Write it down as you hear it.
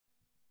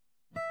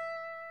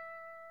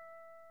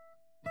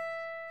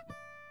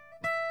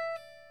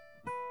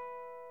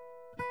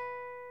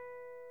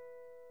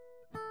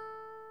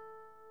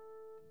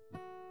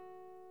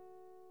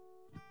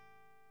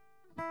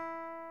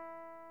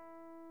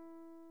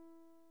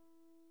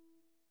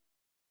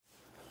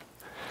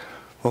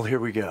Well,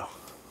 here we go.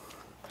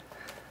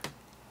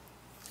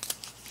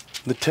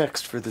 The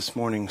text for this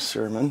morning's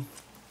sermon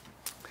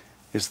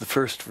is the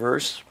first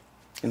verse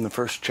in the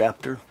first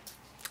chapter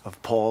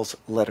of Paul's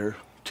letter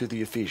to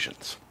the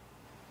Ephesians.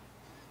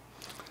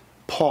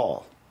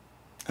 Paul,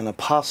 an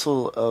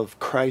apostle of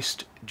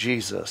Christ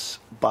Jesus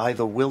by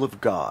the will of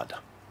God,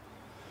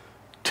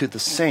 to the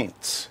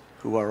saints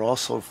who are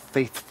also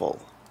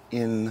faithful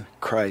in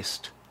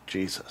Christ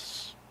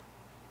Jesus.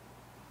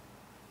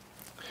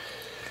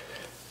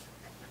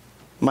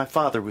 My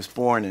father was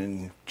born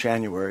in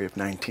January of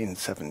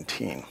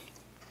 1917.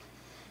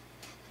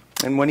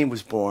 And when he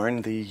was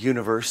born, the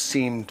universe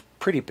seemed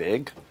pretty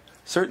big,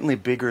 certainly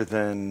bigger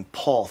than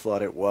Paul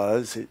thought it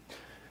was. It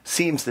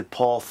seems that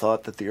Paul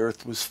thought that the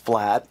earth was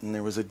flat and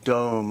there was a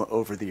dome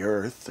over the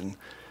earth. And,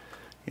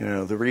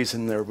 the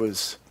reason there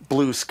was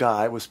blue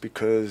sky was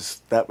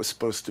because that was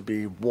supposed to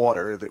be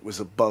water that was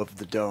above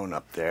the dome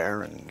up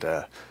there. And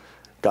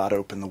God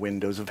opened the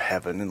windows of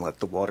heaven and let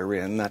the water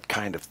in, that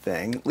kind of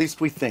thing. At least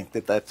we think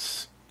that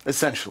that's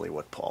essentially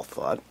what Paul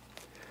thought.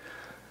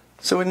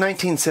 So in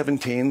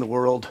 1917, the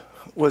world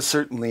was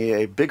certainly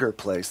a bigger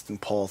place than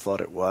Paul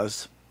thought it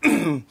was.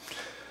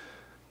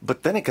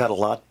 But then it got a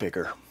lot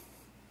bigger.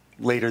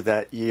 Later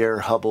that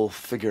year, Hubble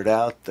figured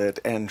out that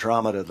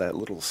Andromeda, that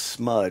little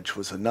smudge,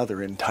 was another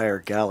entire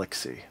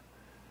galaxy.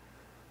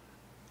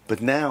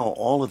 But now,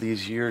 all of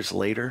these years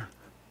later,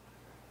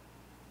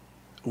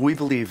 we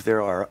believe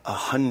there are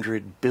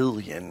 100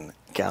 billion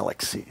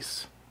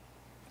galaxies.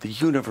 The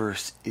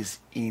universe is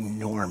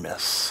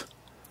enormous.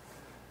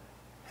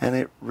 And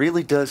it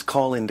really does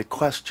call into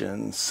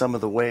question some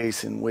of the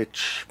ways in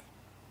which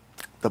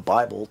the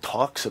Bible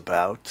talks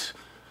about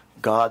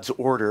God's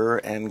order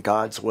and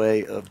God's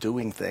way of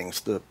doing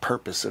things, the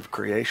purpose of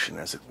creation,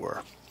 as it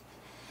were.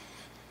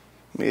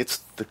 It's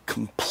the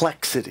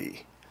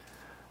complexity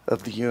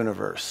of the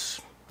universe,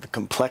 the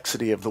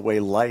complexity of the way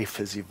life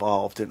has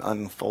evolved and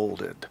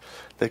unfolded,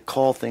 that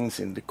call things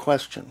into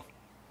question.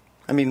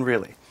 I mean,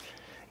 really,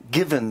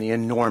 given the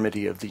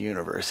enormity of the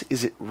universe,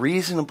 is it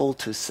reasonable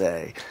to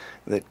say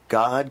that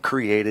God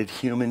created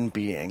human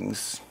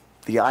beings,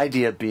 the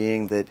idea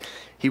being that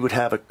he would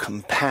have a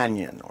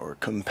companion or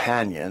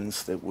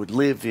companions that would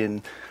live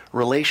in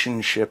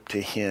relationship to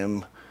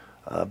him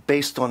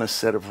based on a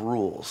set of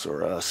rules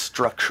or a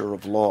structure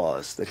of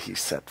laws that he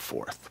set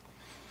forth?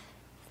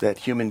 That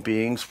human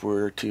beings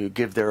were to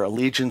give their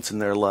allegiance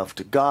and their love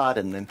to God,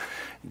 and then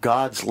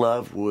God's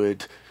love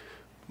would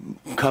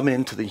come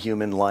into the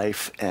human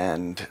life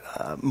and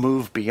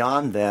move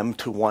beyond them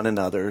to one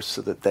another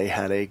so that they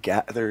had a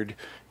gathered,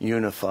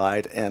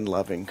 unified, and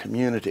loving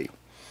community.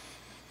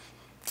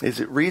 Is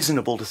it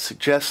reasonable to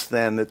suggest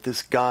then that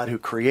this God who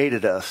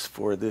created us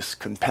for this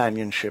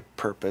companionship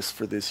purpose,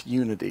 for this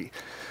unity,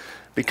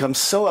 becomes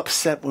so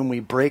upset when we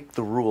break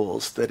the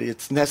rules that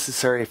it's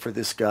necessary for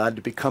this God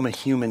to become a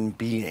human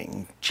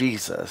being,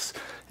 Jesus,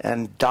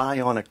 and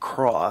die on a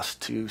cross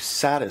to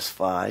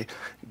satisfy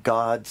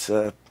God's,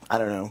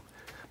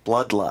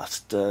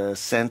 bloodlust,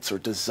 sense or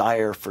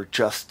desire for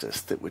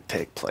justice that would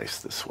take place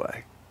this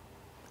way?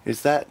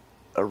 Is that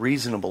a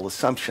reasonable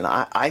assumption?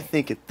 I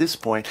think at this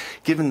point,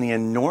 given the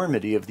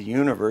enormity of the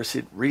universe,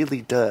 it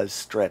really does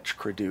stretch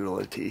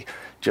credulity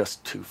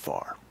just too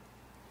far.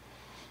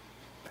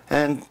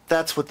 And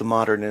that's what the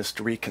modernist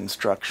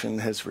reconstruction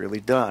has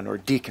really done, or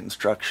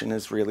deconstruction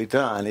has really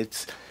done.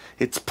 It's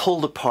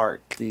pulled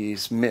apart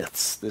these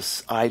myths,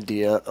 this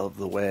idea of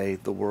the way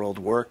the world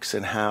works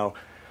and how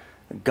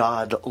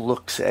God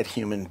looks at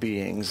human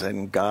beings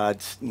and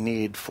God's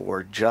need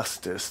for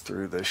justice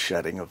through the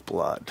shedding of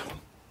blood.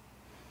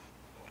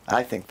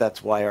 I think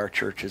that's why our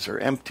churches are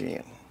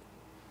emptying.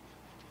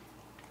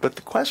 But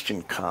the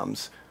question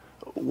comes,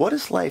 what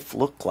does life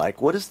look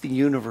like? What does the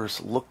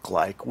universe look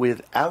like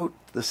without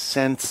the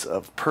sense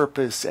of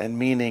purpose and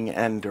meaning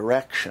and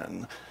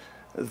direction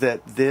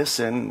that this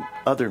and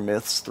other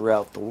myths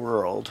throughout the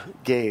world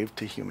gave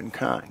to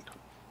humankind?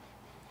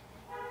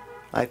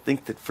 I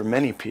think that for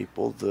many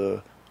people,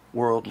 the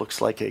world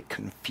looks like a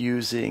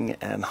confusing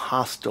and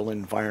hostile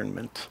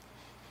environment.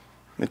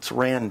 It's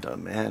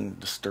random and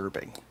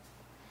disturbing.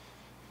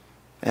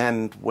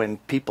 And when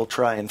people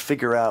try and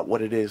figure out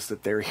what it is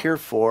that they're here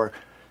for,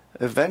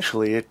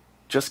 eventually it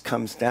just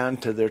comes down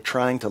to they're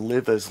trying to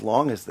live as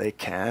long as they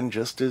can,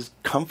 just as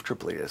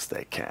comfortably as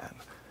they can.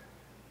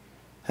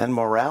 And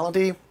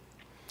morality?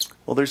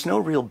 Well, there's no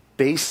real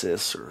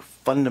basis or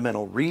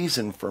fundamental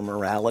reason for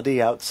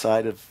morality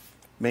outside of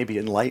maybe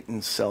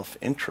enlightened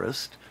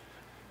self-interest.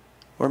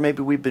 Or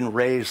maybe we've been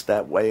raised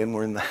that way and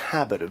we're in the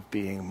habit of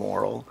being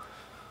moral.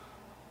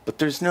 But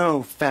there's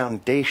no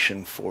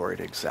foundation for it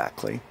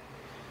exactly.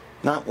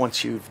 Not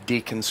once you've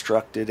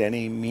deconstructed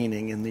any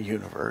meaning in the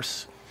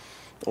universe,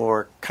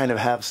 or kind of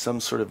have some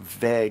sort of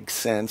vague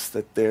sense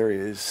that there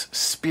is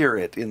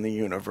spirit in the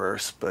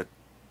universe, but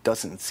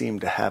doesn't seem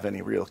to have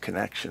any real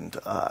connection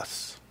to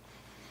us.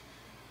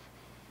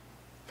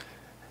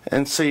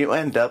 And so you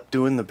end up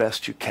doing the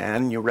best you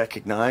can. You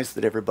recognize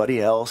that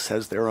everybody else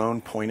has their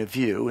own point of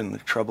view, and the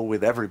trouble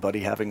with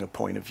everybody having a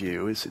point of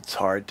view is it's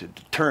hard to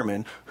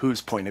determine whose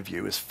point of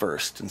view is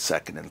first and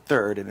second and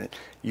third, and it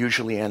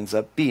usually ends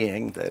up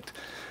being that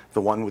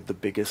the one with the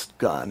biggest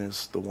gun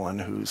is the one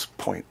whose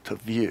point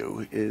of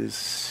view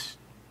is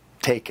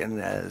taken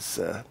as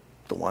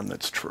the one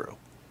that's true.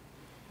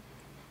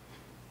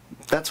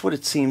 That's what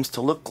it seems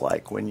to look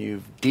like when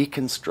you've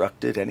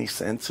deconstructed any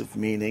sense of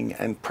meaning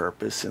and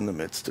purpose in the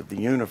midst of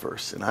the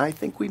universe. And I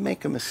think we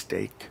make a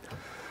mistake,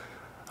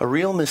 a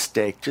real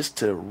mistake, just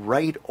to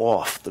write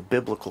off the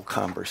biblical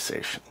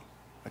conversation,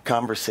 a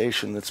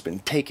conversation that's been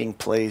taking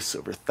place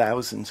over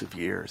thousands of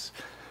years,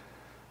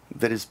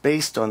 that is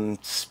based on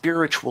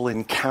spiritual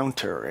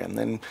encounter and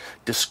then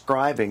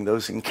describing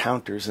those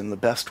encounters in the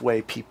best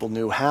way people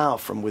knew how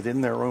from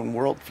within their own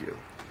worldview.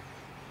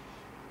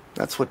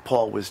 That's what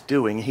Paul was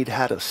doing. He'd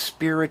had a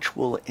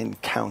spiritual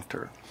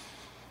encounter.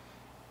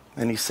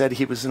 And he said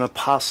he was an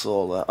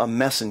apostle, a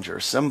messenger,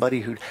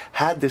 somebody who'd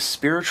had this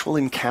spiritual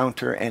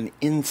encounter and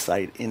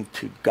insight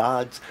into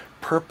God's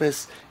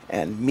purpose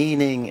and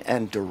meaning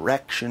and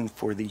direction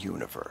for the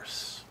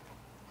universe.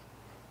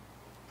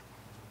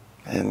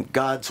 And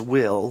God's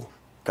will,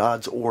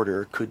 God's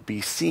order could be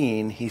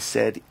seen, he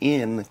said,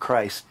 in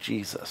Christ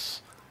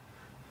Jesus.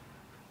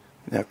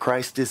 Now,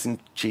 Christ isn't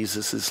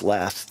Jesus'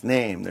 last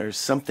name. There's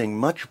something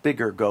much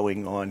bigger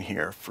going on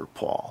here for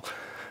Paul,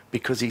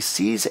 because he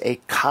sees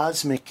a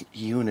cosmic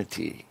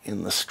unity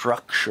in the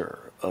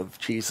structure of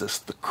Jesus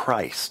the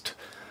Christ.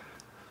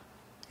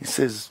 He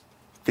says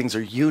things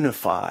are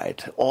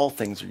unified, all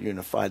things are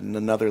unified. In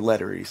another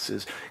letter, he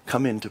says,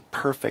 come into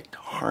perfect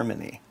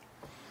harmony.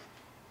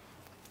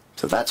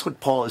 So that's what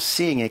Paul is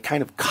seeing, a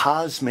kind of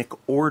cosmic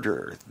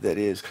order that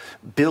is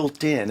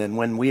built in. And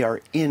when we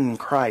are in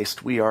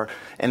Christ, we are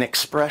an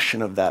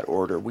expression of that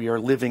order. We are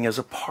living as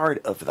a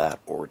part of that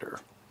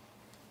order.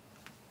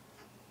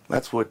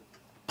 That's what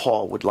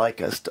Paul would like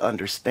us to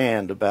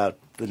understand about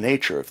the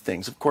nature of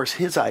things. Of course,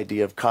 his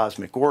idea of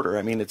cosmic order,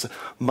 I mean, it's a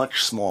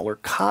much smaller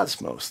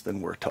cosmos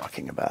than we're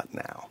talking about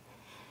now.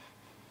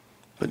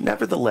 But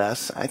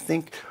nevertheless, I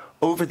think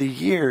over the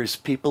years,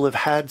 people have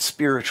had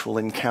spiritual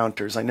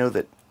encounters. I know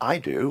that I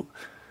do.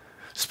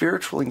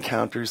 Spiritual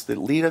encounters that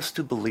lead us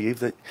to believe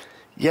that,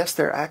 yes,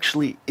 there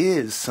actually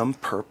is some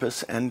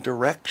purpose and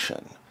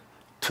direction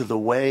to the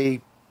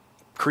way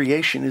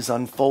creation is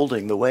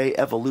unfolding, the way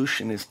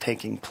evolution is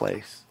taking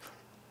place.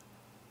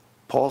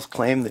 Paul's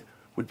claim that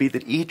would be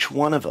that each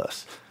one of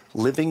us,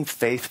 living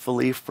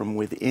faithfully from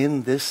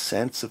within this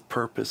sense of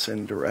purpose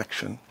and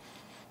direction,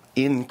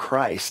 in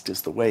Christ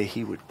is the way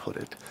he would put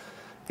it,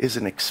 is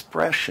an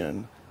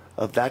expression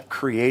of that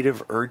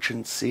creative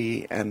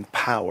urgency and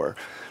power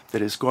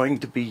that is going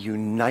to be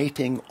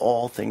uniting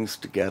all things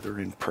together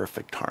in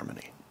perfect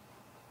harmony.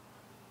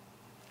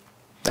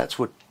 That's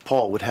what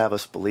Paul would have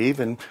us believe,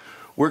 and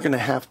we're going to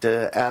have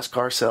to ask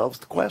ourselves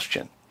the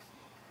question,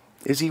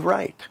 is he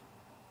right?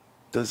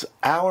 Does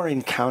our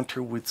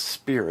encounter with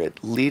Spirit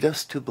lead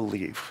us to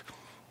believe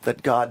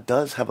that God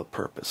does have a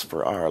purpose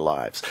for our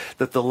lives,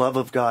 that the love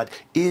of God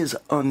is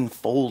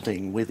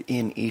unfolding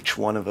within each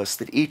one of us,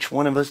 that each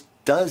one of us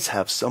does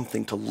have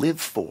something to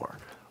live for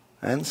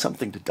and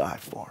something to die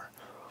for?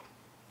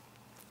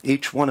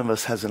 Each one of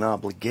us has an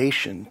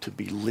obligation to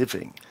be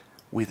living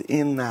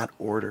within that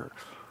order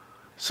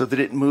so that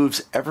it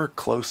moves ever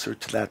closer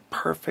to that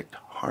perfect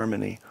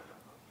harmony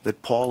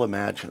that Paul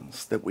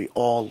imagines, that we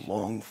all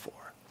long for.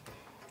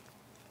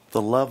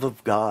 The love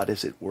of God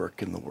is at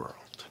work in the world.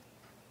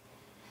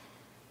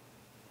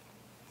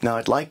 Now,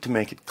 I'd like to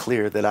make it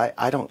clear that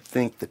I don't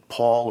think that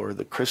Paul or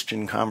the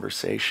Christian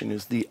conversation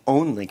is the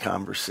only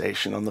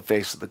conversation on the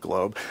face of the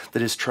globe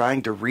that is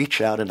trying to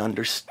reach out and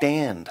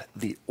understand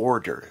the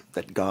order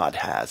that God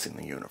has in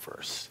the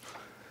universe.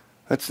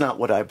 That's not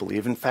what I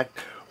believe. In fact,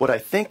 what I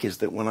think is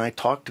that when I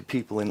talk to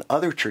people in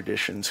other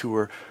traditions who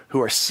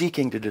are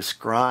seeking to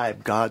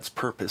describe God's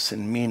purpose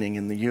and meaning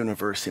in the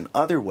universe in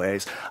other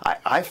ways,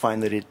 I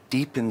find that it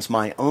deepens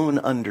my own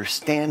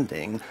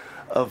understanding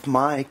of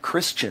my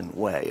Christian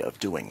way of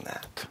doing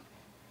that.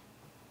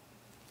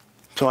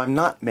 So I'm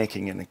not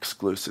making an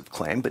exclusive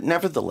claim, but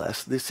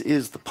nevertheless, this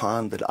is the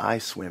pond that I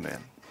swim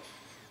in.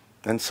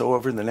 And so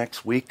over the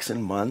next weeks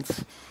and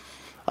months,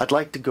 I'd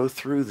like to go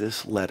through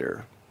this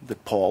letter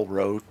that Paul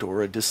wrote,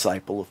 or a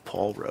disciple of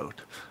Paul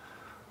wrote,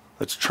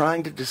 that's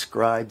trying to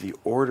describe the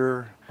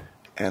order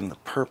and the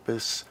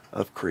purpose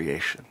of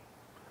creation,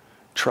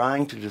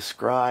 trying to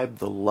describe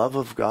the love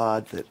of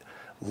God that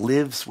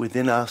lives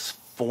within us,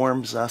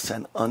 forms us,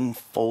 and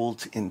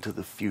unfolds into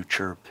the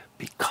future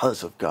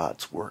because of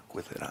God's work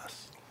within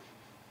us.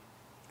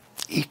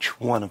 Each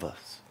one of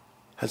us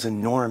has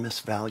enormous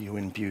value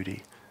and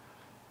beauty.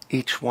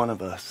 Each one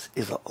of us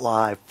is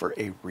alive for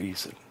a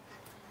reason.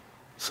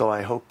 So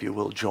I hope you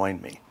will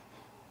join me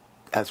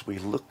as we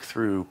look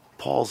through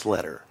Paul's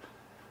letter,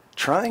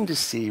 trying to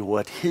see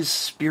what his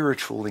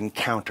spiritual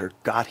encounter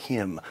got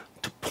him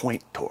to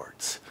point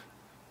towards.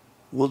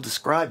 We'll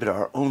describe it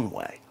our own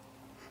way.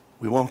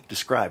 We won't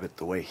describe it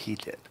the way he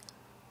did.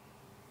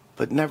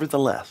 But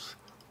nevertheless,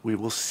 we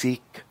will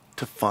seek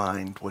to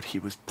find what he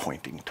was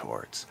pointing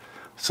towards,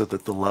 so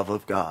that the love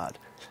of God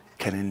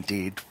can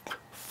indeed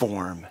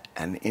form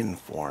and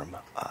inform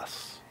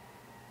us.